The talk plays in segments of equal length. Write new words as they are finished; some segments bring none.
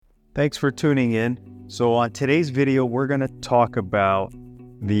Thanks for tuning in. So on today's video, we're going to talk about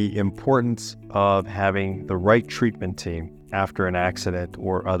the importance of having the right treatment team after an accident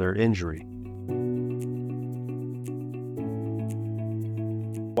or other injury.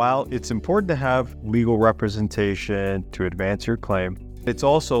 While it's important to have legal representation to advance your claim, it's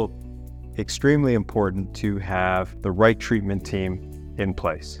also extremely important to have the right treatment team in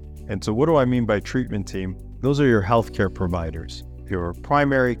place. And so what do I mean by treatment team? Those are your healthcare providers, your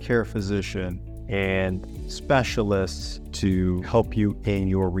primary care physician, and specialists to help you in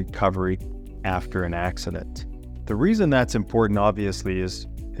your recovery after an accident. The reason that's important, obviously, is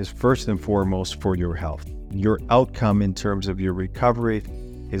first and foremost for your health. Your outcome in terms of your recovery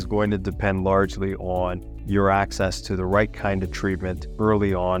is going to depend largely on your access to the right kind of treatment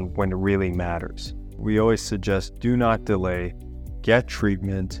early on when it really matters. We always suggest do not delay, get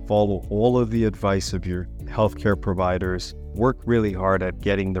treatment, follow all of the advice of your healthcare providers, work really hard at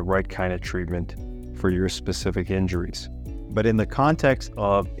getting the right kind of treatment for your specific injuries. But in the context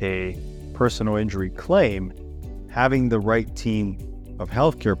of a personal injury claim, having the right team of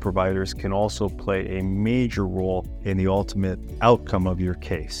healthcare providers can also play a major role in the ultimate outcome of your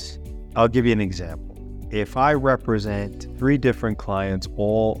case. I'll give you an example. If I represent 3 different clients,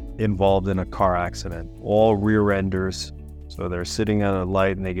 all involved in a car accident, all rear-enders, so they're sitting at a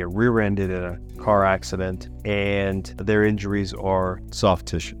light and they get rear-ended in a car accident, and their injuries are soft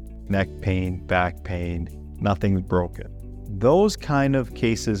tissue, neck pain, back pain, nothing's broken. Those kind of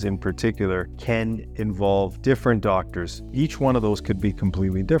cases in particular can involve different doctors. Each one of those could be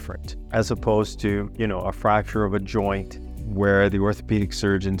completely different, as opposed to, a fracture of a joint where the orthopedic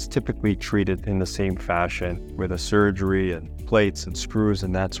surgeons typically treat it in the same fashion with a surgery and plates and screws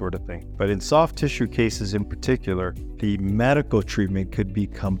and that sort of thing. But in soft tissue cases in particular, the medical treatment could be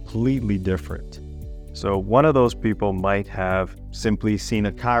completely different. So one of those people might have simply seen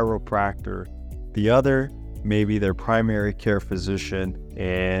a chiropractor. The other, maybe their primary care physician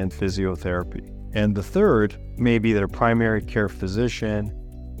and physiotherapy. And the third, maybe their primary care physician,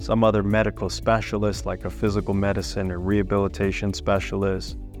 some other medical specialist like a physical medicine or rehabilitation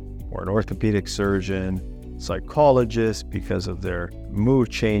specialist, or an orthopedic surgeon, psychologist because of their mood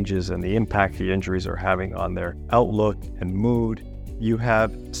changes and the impact the injuries are having on their outlook and mood. You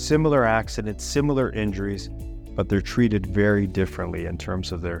have similar accidents, similar injuries, but they're treated very differently in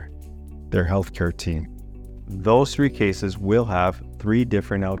terms of their healthcare team. Those 3 cases will have 3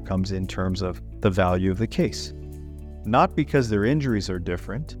 different outcomes in terms of the value of the case. Not because their injuries are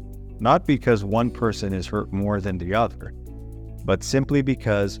different, not because one person is hurt more than the other, but simply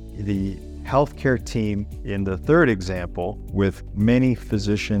because the healthcare team in the third example, with many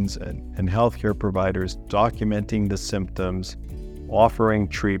physicians and healthcare providers documenting the symptoms, offering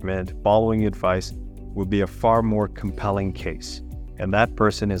treatment, following advice, would be a far more compelling case. And that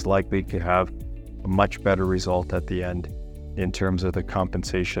person is likely to have a much better result at the end in terms of the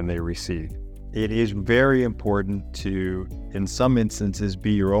compensation they receive. It is very important to, in some instances,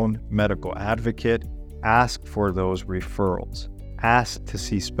 be your own medical advocate. Ask for those referrals. Ask to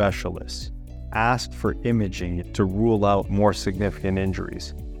see specialists. Ask for imaging to rule out more significant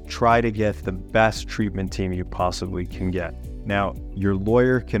injuries. Try to get the best treatment team you possibly can get. Now, your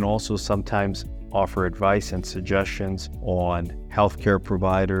lawyer can also sometimes offer advice and suggestions on healthcare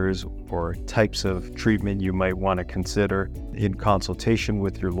providers or types of treatment you might want to consider. In consultation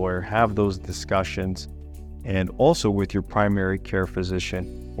with your lawyer, have those discussions, and also with your primary care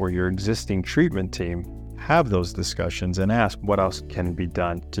physician or your existing treatment team, have those discussions and ask what else can be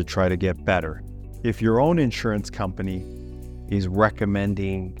done to try to get better. If your own insurance company is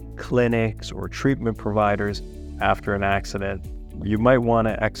recommending clinics or treatment providers after an accident, you might want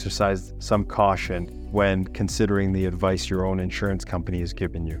to exercise some caution when considering the advice your own insurance company has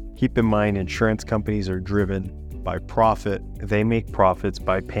given you. Keep in mind, insurance companies are driven by profit. They make profits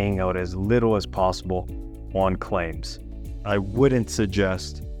by paying out as little as possible on claims. I wouldn't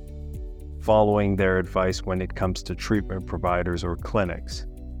suggest following their advice when it comes to treatment providers or clinics.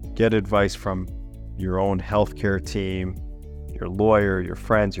 Get advice from your own healthcare team, your lawyer, your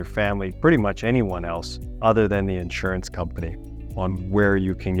friends, your family, pretty much anyone else other than the insurance company, on where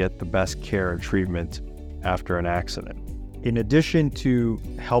you can get the best care and treatment after an accident. In addition to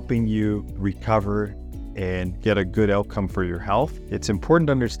helping you recover and get a good outcome for your health, it's important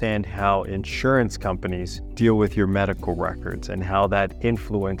to understand how insurance companies deal with your medical records and how that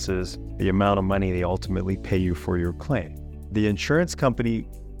influences the amount of money they ultimately pay you for your claim. The insurance company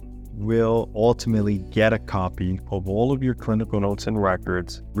will ultimately get a copy of all of your clinical notes and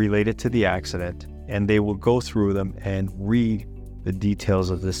records related to the accident, and they will go through them and read the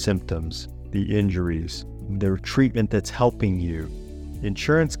details of the symptoms, the injuries, the treatment that's helping you,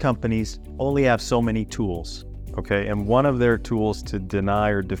 Insurance companies only have so many tools, okay? And one of their tools to deny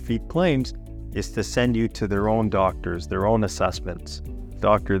or defeat claims is to send you to their own doctors, their own assessments.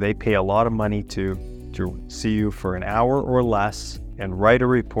 Doctor, they pay a lot of money to see you for an hour or less and write a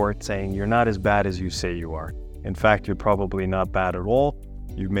report saying you're not as bad as you say you are. In fact, you're probably not bad at all.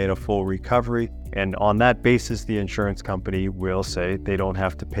 You've made a full recovery. And on that basis, the insurance company will say they don't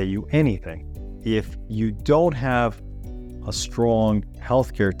have to pay you anything. If you don't have a strong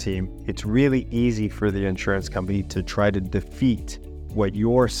healthcare team, it's really easy for the insurance company to try to defeat what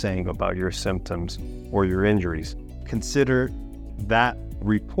you're saying about your symptoms or your injuries. Consider that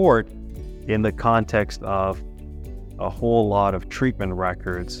report in the context of a whole lot of treatment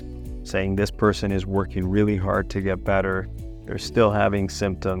records saying this person is working really hard to get better. They're still having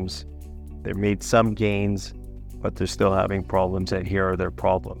symptoms. They've made some gains, but they're still having problems, and here are their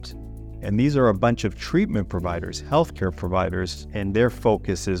problems. And these are a bunch of treatment providers, healthcare providers, and their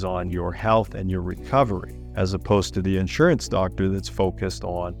focus is on your health and your recovery, as opposed to the insurance doctor that's focused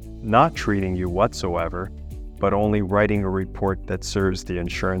on not treating you whatsoever, but only writing a report that serves the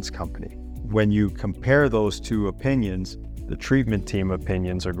insurance company. When you compare those two opinions, the treatment team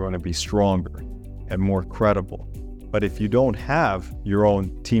opinions are going to be stronger and more credible. But if you don't have your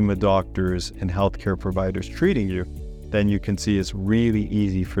own team of doctors and healthcare providers treating you, then you can see it's really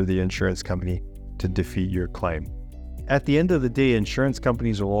easy for the insurance company to defeat your claim. At the end of the day, insurance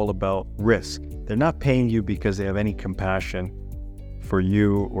companies are all about risk. They're not paying you because they have any compassion for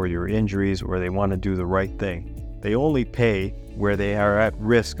you or your injuries, or they want to do the right thing. They only pay where they are at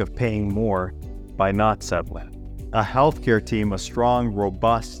risk of paying more by not settling. A healthcare team, a strong,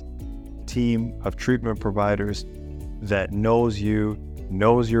 robust team of treatment providers that knows you,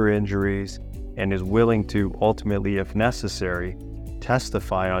 knows your injuries, and is willing to ultimately, if necessary,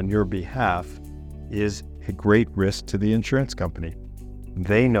 testify on your behalf, is a great risk to the insurance company.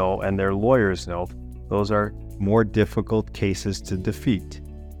 They know, and their lawyers know, those are more difficult cases to defeat.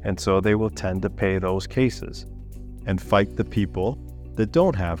 And so they will tend to pay those cases and fight the people that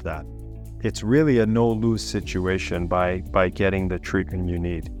don't have that. It's really a no-lose situation by getting the treatment you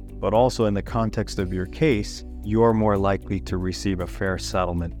need. But also in the context of your case, you're more likely to receive a fair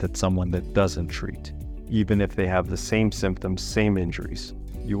settlement than someone that doesn't treat, even if they have the same symptoms, same injuries.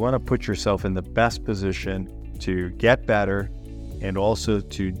 You want to put yourself in the best position to get better and also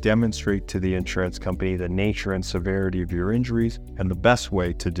to demonstrate to the insurance company the nature and severity of your injuries. And the best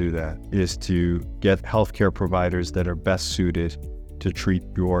way to do that is to get healthcare providers that are best suited to treat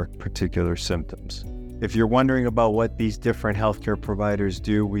your particular symptoms. If you're wondering about what these different healthcare providers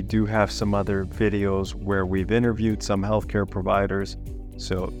do, we do have some other videos where we've interviewed some healthcare providers.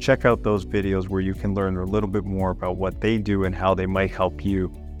 So check out those videos where you can learn a little bit more about what they do and how they might help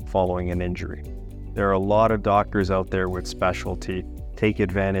you following an injury. There are a lot of doctors out there with specialty. Take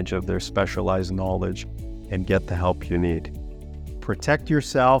advantage of their specialized knowledge and get the help you need. Protect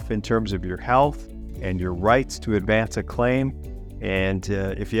yourself in terms of your health and your rights to advance a claim. And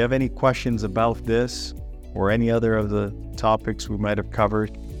if you have any questions about this or any other of the topics we might have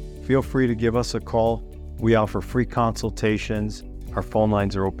covered, feel free to give us a call. We offer free consultations. Our phone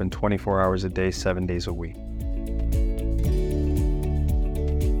lines are open 24 hours a day, 7 days a week.